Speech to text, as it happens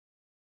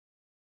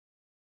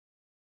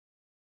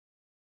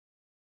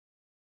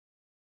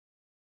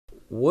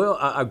Well,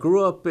 I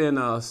grew up in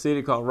a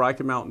city called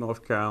Rocky Mount,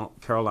 North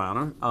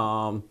Carolina.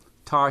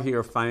 Tar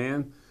Heel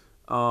fan.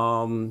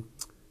 Um,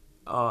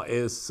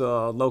 is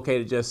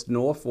located just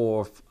north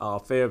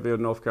of Fayetteville,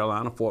 North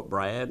Carolina, Fort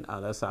Bragg.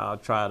 That's how I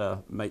try to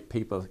make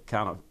people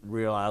kind of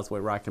realize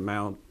where Rocky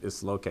Mount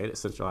is located,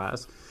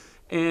 centralized.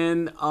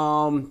 And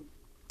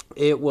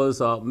it was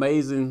an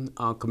amazing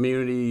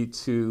community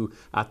to,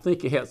 I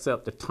think it helps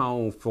set the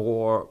tone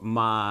for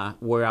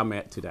where I'm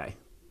at today.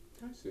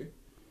 I see.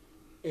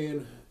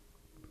 And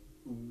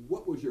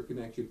what was your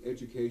connection,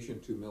 education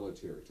to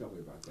military? Tell me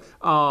about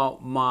that.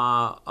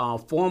 My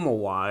former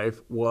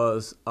wife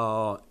was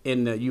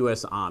in the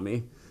U.S.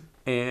 Army,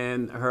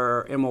 and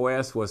her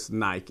MOS was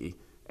Nike.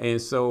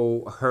 And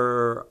so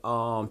her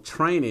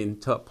training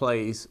took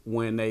place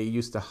when they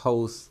used to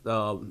host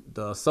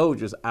the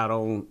soldiers out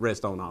on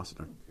Redstone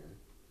Arsenal. Okay.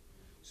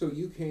 So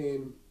you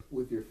came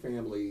with your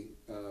family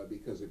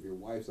because of your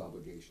wife's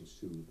obligations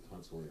to the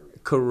Huntsville area.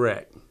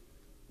 Correct.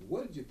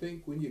 What did you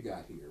think when you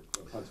got here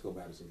from Huntsville,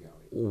 Madison County?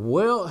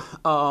 Well,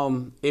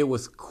 it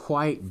was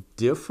quite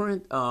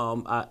different.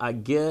 I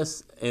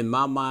guess in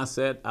my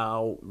mindset,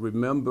 I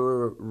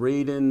remember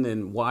reading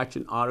and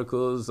watching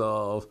articles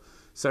of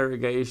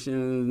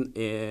segregation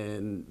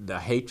and the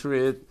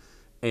hatred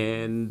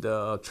and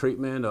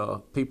treatment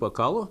of people of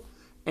color.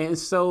 And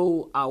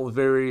so I was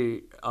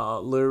very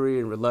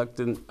leery and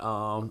reluctant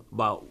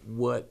about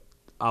what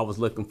I was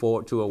looking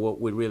forward to or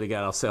what we really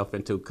got ourselves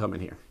into coming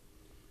here.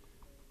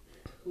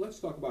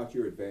 Let's talk about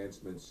your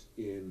advancements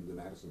in the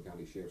Madison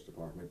County Sheriff's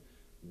Department.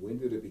 When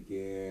did it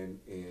begin,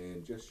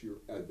 and just your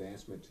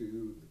advancement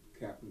to the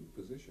captain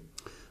position?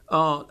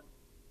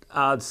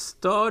 I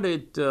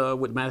started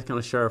with Madison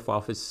County Sheriff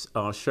Office.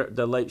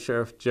 The late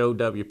Sheriff Joe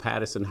W.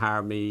 Patterson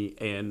hired me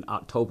in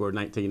October of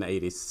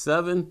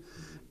 1987,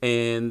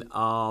 and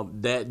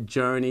that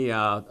journey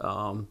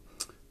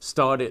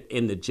started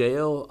in the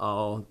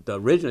jail, the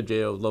original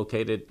jail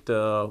located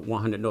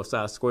 100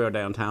 Northside Square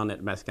downtown at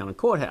the Madison County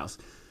Courthouse.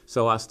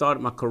 So I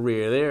started my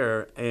career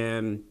there,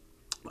 and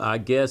I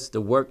guess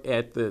the work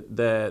ethic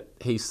that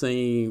he's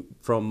seen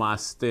from my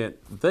stint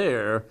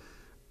there,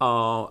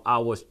 I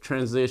was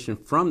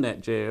transitioned from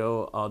that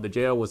jail. The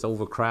jail was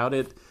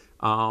overcrowded.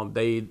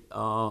 They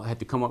had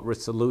to come up with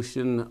a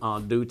solution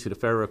due to the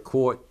federal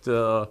court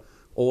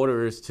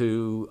orders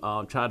to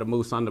try to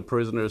move some of the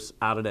prisoners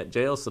out of that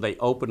jail. So they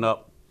opened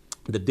up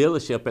the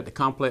dealership at the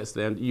complex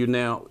that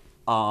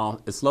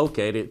it's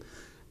located.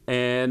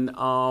 And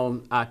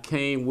I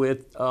came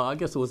with, I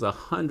guess it was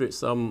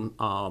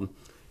 100-some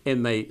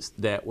inmates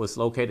that was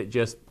located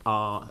just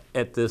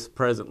at this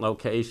present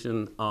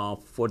location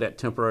for that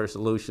temporary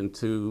solution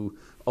to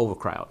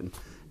overcrowding.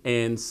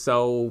 And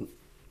so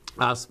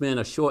I spent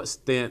a short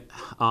stint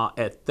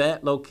at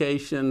that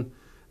location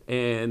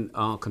and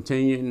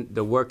continuing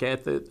the work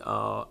ethic.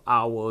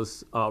 I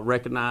was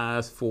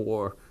recognized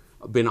for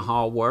being a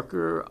hard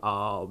worker,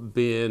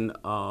 being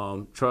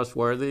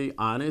trustworthy,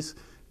 honest,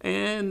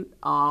 and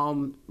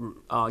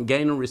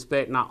gaining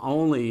respect not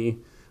only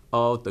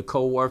of the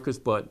co-workers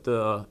but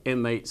the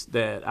inmates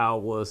that I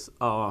was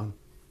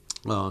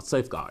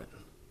safeguarding.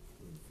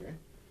 Okay.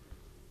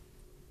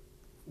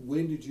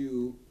 When did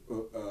you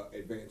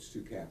advance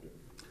to captain?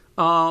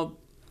 I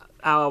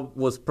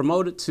was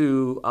promoted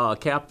to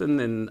captain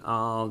in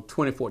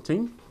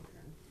 2014. Okay.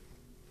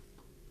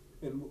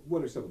 And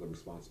what are some of the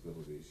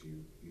responsibilities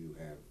you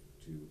have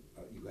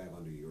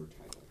under your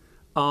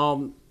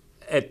title?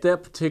 At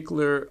that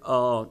particular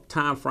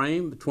time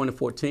frame,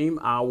 2014,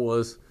 I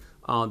was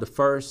the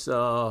first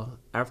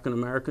African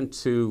American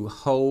to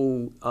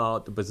hold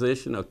the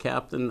position of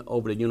captain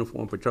over the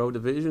Uniform Patrol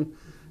Division,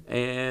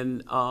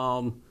 and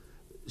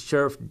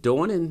Sheriff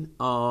Dornan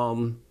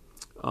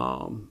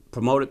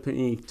promoted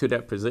me to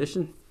that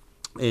position,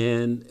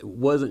 and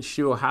wasn't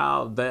sure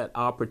how that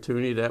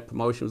opportunity, that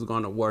promotion was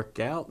going to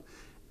work out.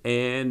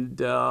 And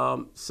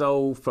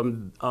so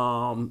from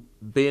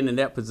being in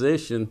that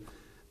position,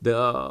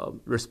 the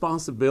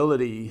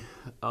responsibility,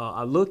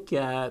 I look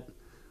at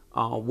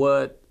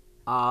what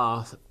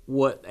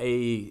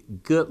a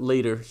good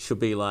leader should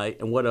be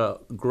like and what a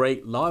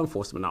great law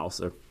enforcement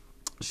officer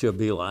should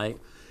be like.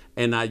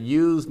 And I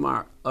use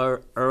my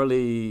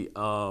early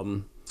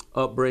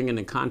upbringing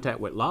and contact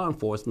with law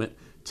enforcement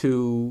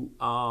to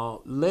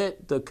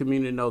let the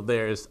community know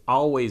there's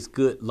always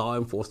good law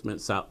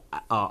enforcement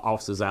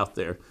officers out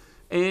there.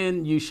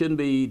 And you shouldn't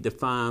be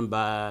defined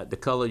by the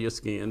color of your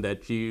skin,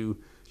 that you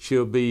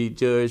should be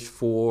judged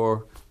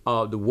for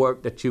the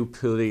work that you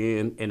put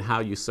in and how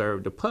you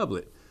serve the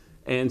public.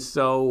 And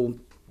so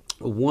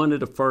one of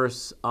the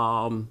first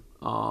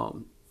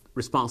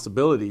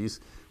responsibilities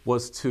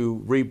was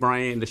to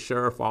rebrand the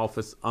sheriff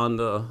office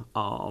under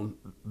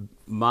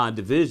my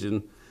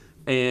division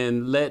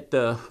and let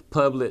the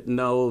public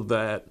know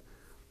that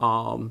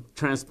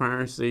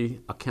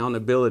transparency,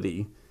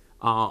 accountability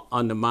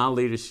under my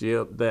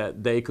leadership,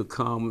 that they could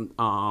come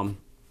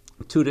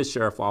to the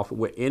sheriff office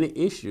with any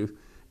issue,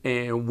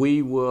 and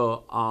we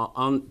will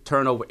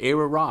turn over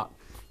every rock,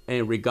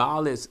 and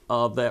regardless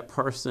of that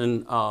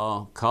person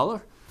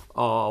color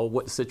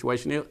what the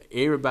situation is.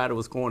 Everybody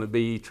was going to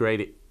be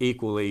treated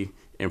equally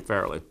and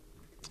fairly,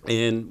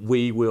 and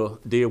we will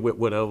deal with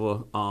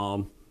whatever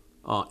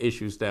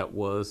issues that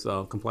was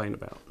complained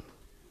about.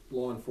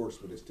 Law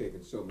enforcement has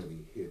taken so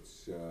many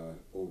hits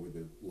over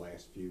the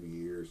last few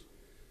years.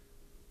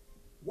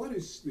 What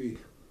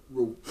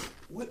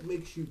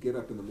makes you get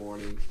up in the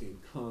morning and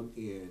come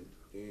in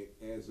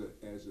as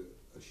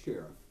a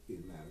sheriff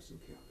in Madison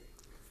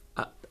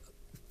County?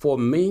 For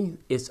me,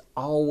 it's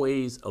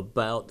always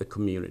about the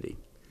community.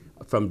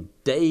 From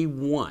day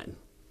one,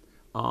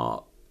 I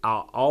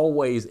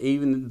always,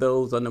 even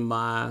those under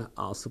my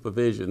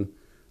supervision,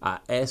 I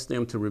ask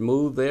them to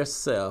remove their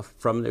self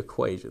from the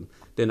equation.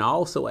 Then I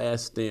also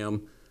ask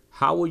them,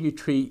 how will you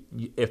treat,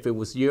 if it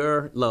was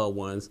your loved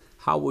ones,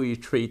 how will you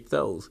treat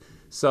those?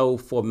 So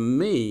for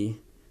me,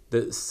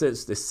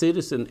 since the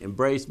citizen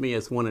embraced me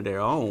as one of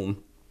their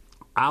own,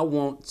 I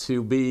want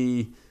to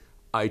be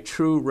a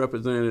true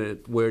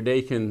representative where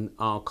they can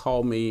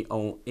call me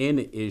on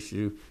any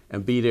issue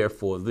and be there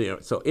for them.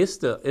 So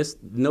it's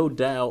no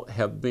doubt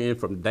have been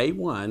from day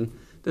one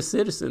the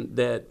citizen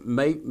that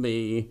make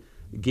me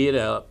get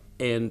up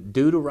and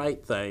do the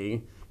right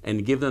thing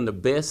and give them the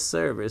best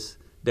service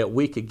that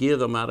we could give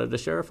them out of the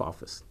sheriff's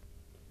office.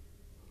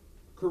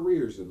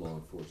 Careers in law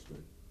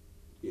enforcement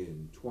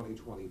in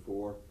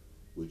 2024,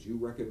 would you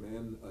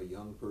recommend a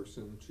young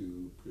person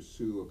to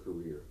pursue a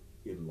career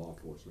in law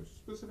enforcement,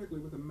 specifically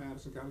with the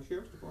Madison County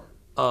Sheriff's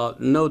Department?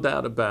 No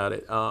doubt about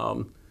it.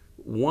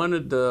 One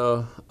of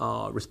the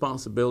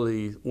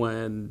responsibilities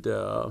when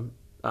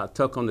I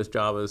took on this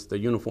job as the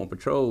Uniform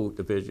Patrol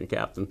Division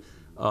Captain,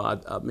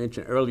 I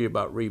mentioned earlier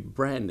about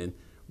rebranding.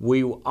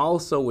 We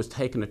also was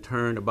taking a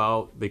turn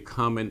about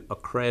becoming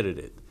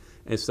accredited.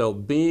 And so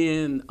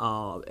being,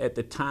 at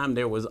the time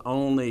there was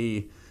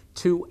only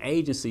 2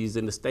 agencies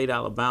in the state of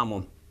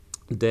Alabama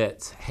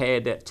that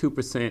had that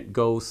 2%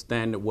 gold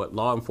standard what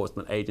law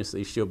enforcement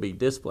agencies should be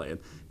displaying,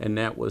 and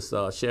that was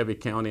Shelby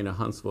County and the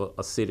Huntsville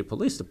City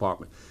Police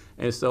Department.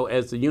 And so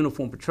as the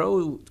Uniform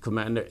Patrol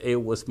Commander,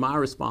 it was my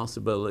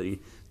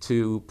responsibility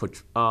to,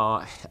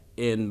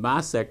 in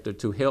my sector,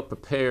 to help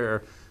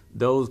prepare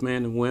those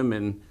men and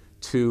women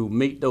to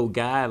meet those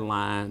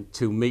guidelines,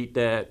 to meet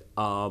that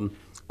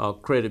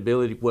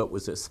credibility, what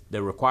was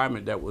the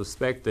requirement that was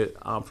expected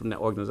from that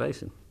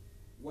organization.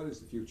 What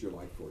is the future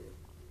like for you?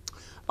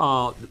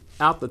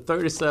 After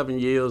 37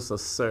 years of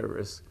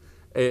service,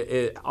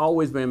 it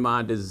always been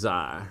my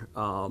desire.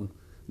 One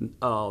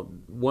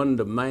of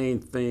the main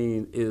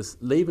things is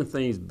leaving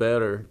things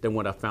better than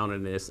what I found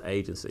in this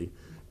agency.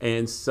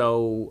 And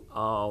so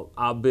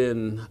I've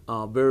been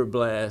very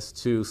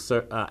blessed to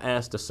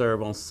asked to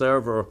serve on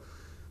several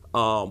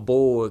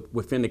boards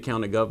within the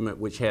county government,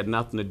 which had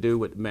nothing to do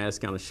with the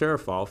Madison County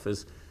Sheriff's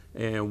Office.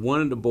 And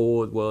one of the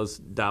boards was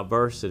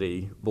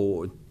Diversity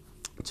Board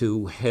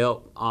to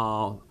help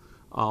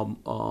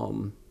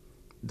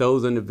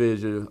those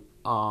individuals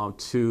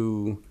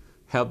to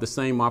have the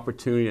same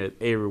opportunity as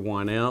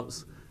everyone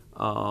else,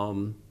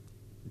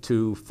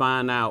 to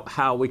find out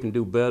how we can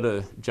do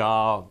better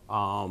job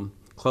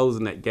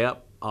closing that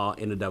gap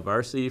in the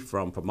diversity,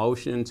 from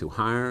promotion to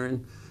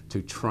hiring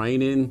to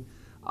training.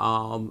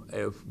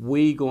 If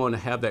we going to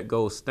have that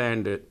gold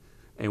standard,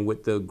 and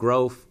with the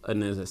growth,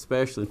 and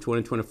especially in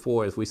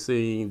 2024, as we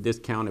see this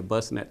county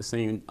busting at the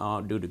seam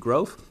due to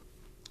growth,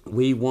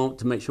 we want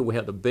to make sure we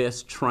have the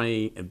best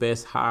trained and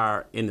best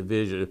hired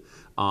individual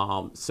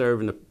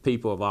serving the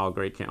people of our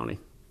great county.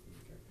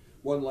 Okay.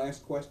 One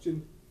last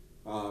question.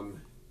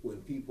 When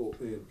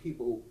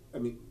people, I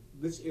mean,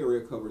 this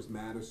area covers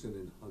Madison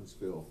and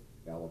Huntsville,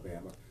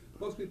 Alabama.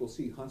 Most people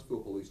see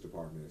Huntsville Police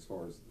Department as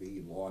far as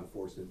the law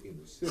enforcement in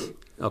the city.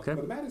 Okay.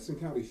 But the Madison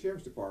County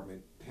Sheriff's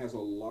Department has a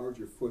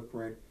larger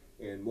footprint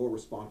and more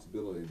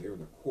responsibility. They're in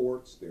the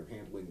courts, they're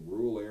handling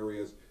rural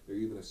areas, they're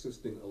even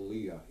assisting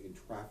Aaliyah in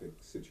traffic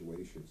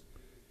situations.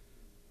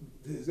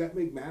 Does that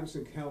make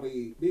Madison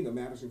County, being a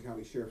Madison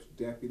County Sheriff's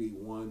deputy,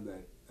 one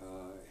that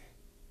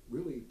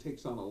really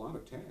takes on a lot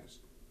of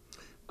tasks?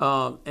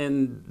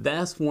 And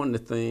that's one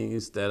of the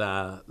things that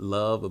I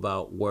love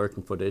about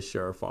working for this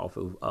sheriff's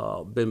office.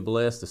 Been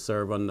blessed to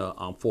serve under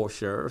 4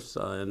 sheriffs,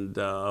 and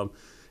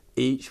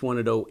each one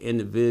of those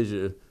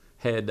individuals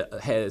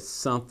had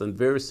something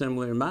very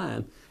similar in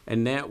mind,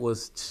 and that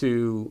was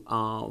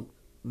to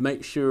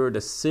make sure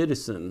the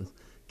citizens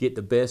get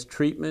the best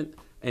treatment,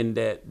 and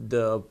that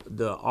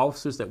the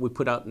officers that we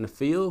put out in the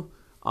field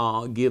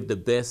give the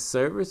best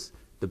service,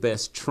 the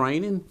best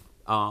training,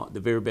 the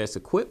very best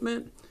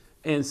equipment.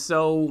 And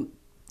so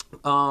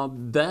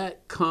that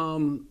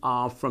come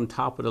from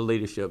top of the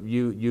leadership.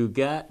 You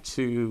got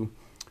to,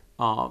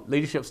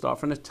 leadership start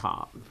from the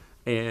top.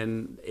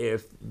 And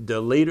if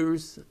the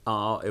leaders,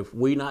 if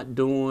we're not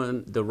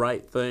doing the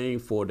right thing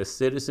for the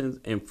citizens,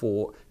 and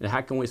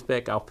how can we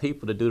expect our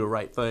people to do the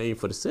right thing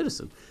for the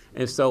citizens?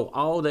 And so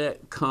all that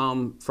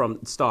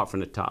start from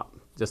the top.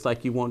 Just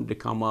like you wanted to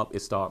come up,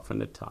 it start from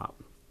the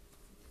top.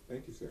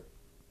 Thank you, sir.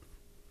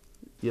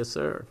 Yes,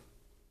 sir.